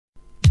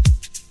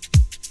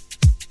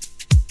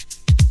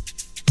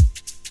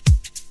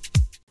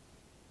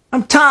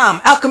I'm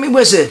Tom, Alchemy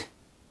Wizard.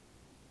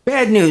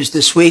 Bad news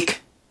this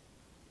week.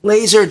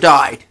 Laser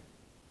died.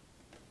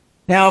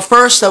 Now,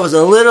 first I was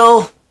a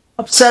little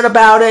upset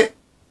about it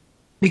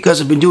because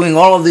I've been doing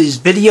all of these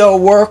video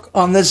work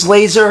on this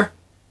laser,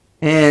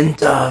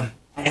 and I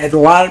had a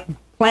lot of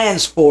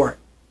plans for it.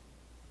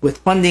 With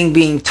funding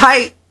being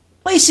tight,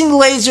 placing the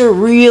laser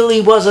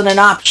really wasn't an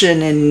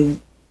option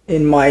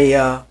in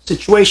my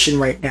situation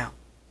right now.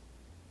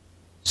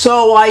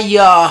 So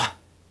I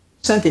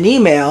sent an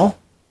email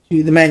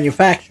to the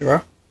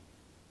manufacturer.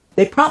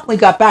 They promptly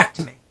got back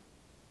to me,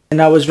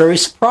 and I was very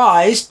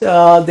surprised.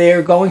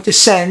 They're going to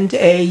send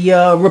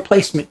a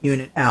replacement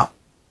unit out.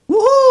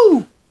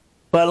 Woohoo!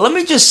 But let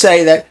me just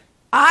say that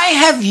I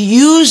have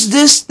used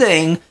this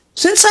thing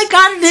since I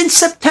got it in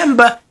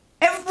September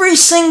every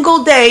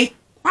single day,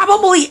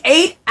 probably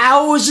 8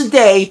 hours a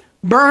day,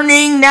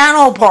 burning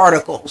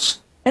nanoparticles.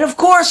 And of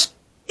course,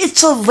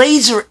 it's a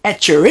laser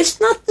etcher. It's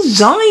not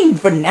designed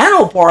for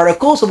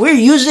nanoparticles. We're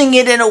using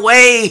it in a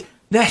way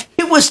that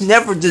it was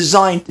never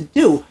designed to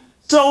do.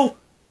 So,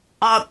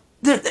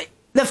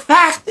 the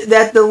fact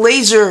that the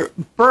laser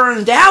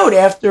burned out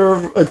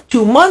after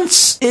 2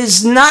 months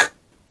is not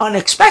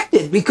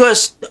unexpected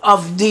because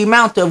of the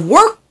amount of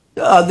work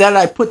that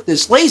I put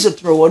this laser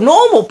through. A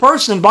normal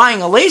person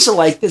buying a laser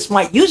like this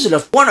might use it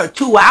 1 or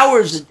 2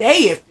 hours a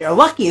day if they're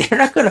lucky. They're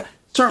not going to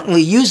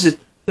certainly use it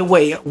the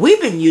way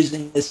we've been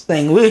using this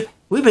thing.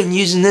 We've been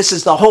using this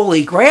as the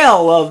holy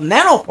grail of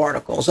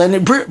nanoparticles, and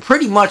it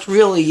pretty much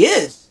really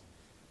is.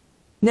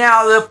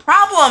 Now, the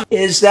problem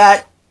is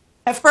that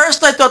at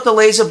first I thought the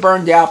laser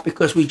burned out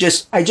because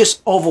I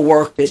just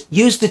overworked it,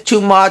 used it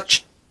too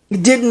much.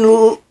 It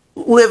didn't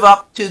live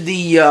up to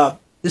the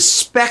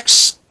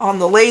specs on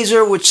the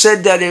laser, which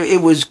said that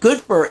it was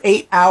good for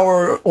 8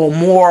 hour or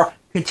more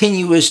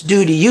continuous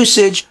duty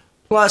usage,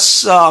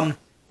 plus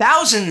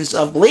thousands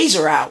of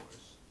laser hours.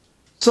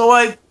 So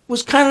I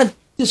was kind of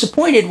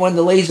disappointed when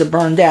the laser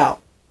burned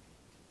out.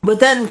 But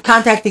then,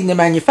 contacting the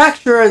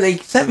manufacturer, they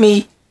sent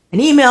me an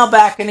email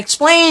back and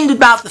explained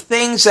about the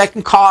things that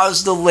can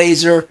cause the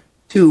laser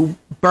to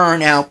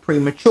burn out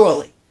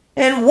prematurely.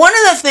 And one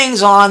of the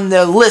things on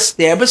the list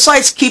there,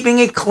 besides keeping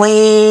it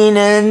clean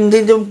and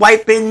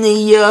wiping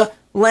the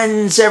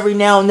lens every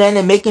now and then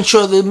and making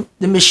sure the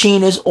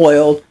machine is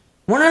oiled,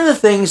 one of the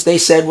things they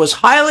said was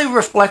highly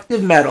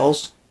reflective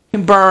metals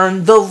can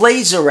burn the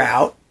laser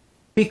out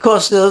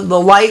because the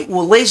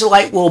laser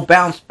light will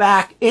bounce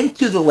back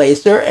into the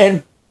laser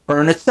and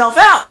burn itself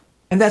out.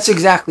 And that's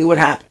exactly what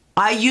happened.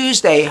 I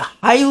used a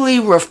highly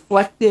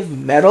reflective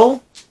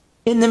metal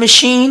in the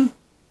machine,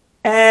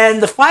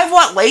 and the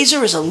 5-watt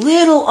laser is a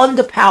little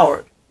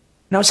underpowered.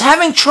 And I was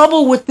having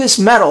trouble with this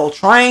metal,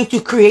 trying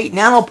to create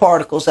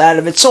nanoparticles out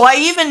of it, so I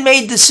even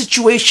made the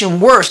situation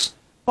worse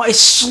by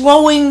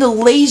slowing the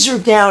laser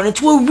down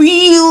into a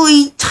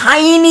really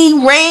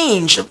tiny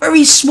range, a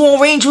very small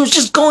range. It was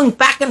just going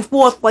back and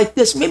forth like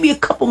this, maybe a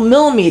couple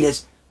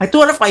millimeters. I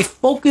thought if I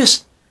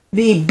focused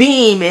the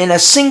beam in a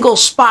single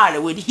spot,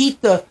 it would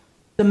heat the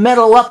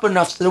metal up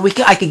enough so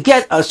that I could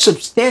get a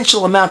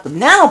substantial amount of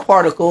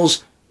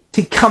nanoparticles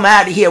to come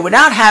out of here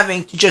without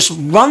having to just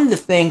run the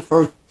thing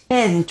for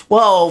 10,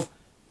 12,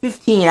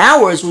 15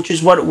 hours, which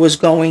is what it was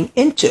going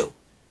into.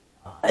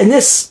 In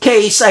this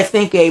case, I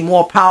think a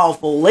more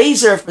powerful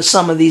laser for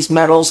some of these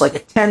metals, like a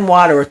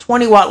 10-watt or a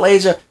 20-watt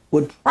laser,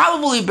 would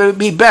probably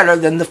be better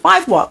than the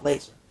 5-watt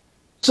laser.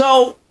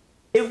 So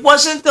it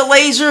wasn't the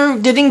laser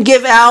didn't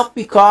give out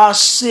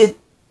because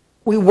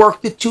we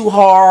worked it too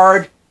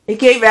hard. It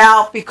gave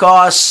out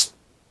because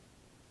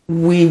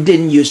we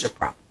didn't use it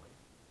properly.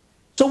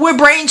 So we're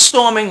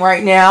brainstorming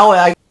right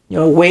now,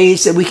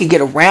 ways that we could get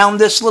around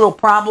this little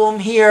problem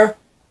here.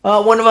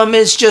 One of them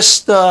is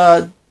just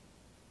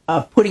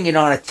putting it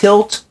on a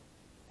tilt,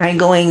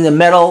 angling the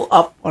metal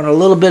up on a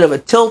little bit of a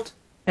tilt,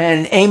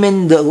 and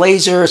aiming the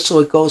laser so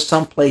it goes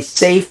someplace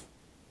safe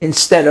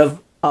instead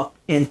of up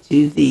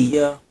into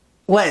the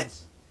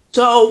lens.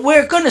 So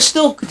we're going to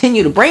still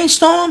continue to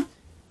brainstorm.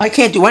 I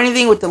can't do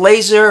anything with the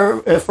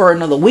laser for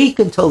another week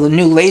until the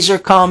new laser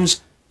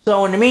comes.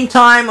 So in the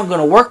meantime, I'm going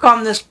to work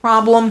on this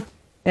problem,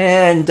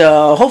 and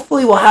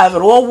hopefully we'll have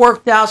it all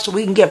worked out so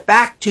we can get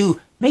back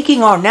to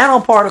making our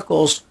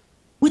nanoparticles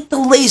with the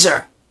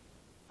laser.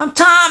 I'm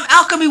Tom,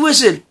 Alchemy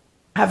Wizard.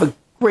 Have a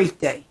great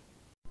day.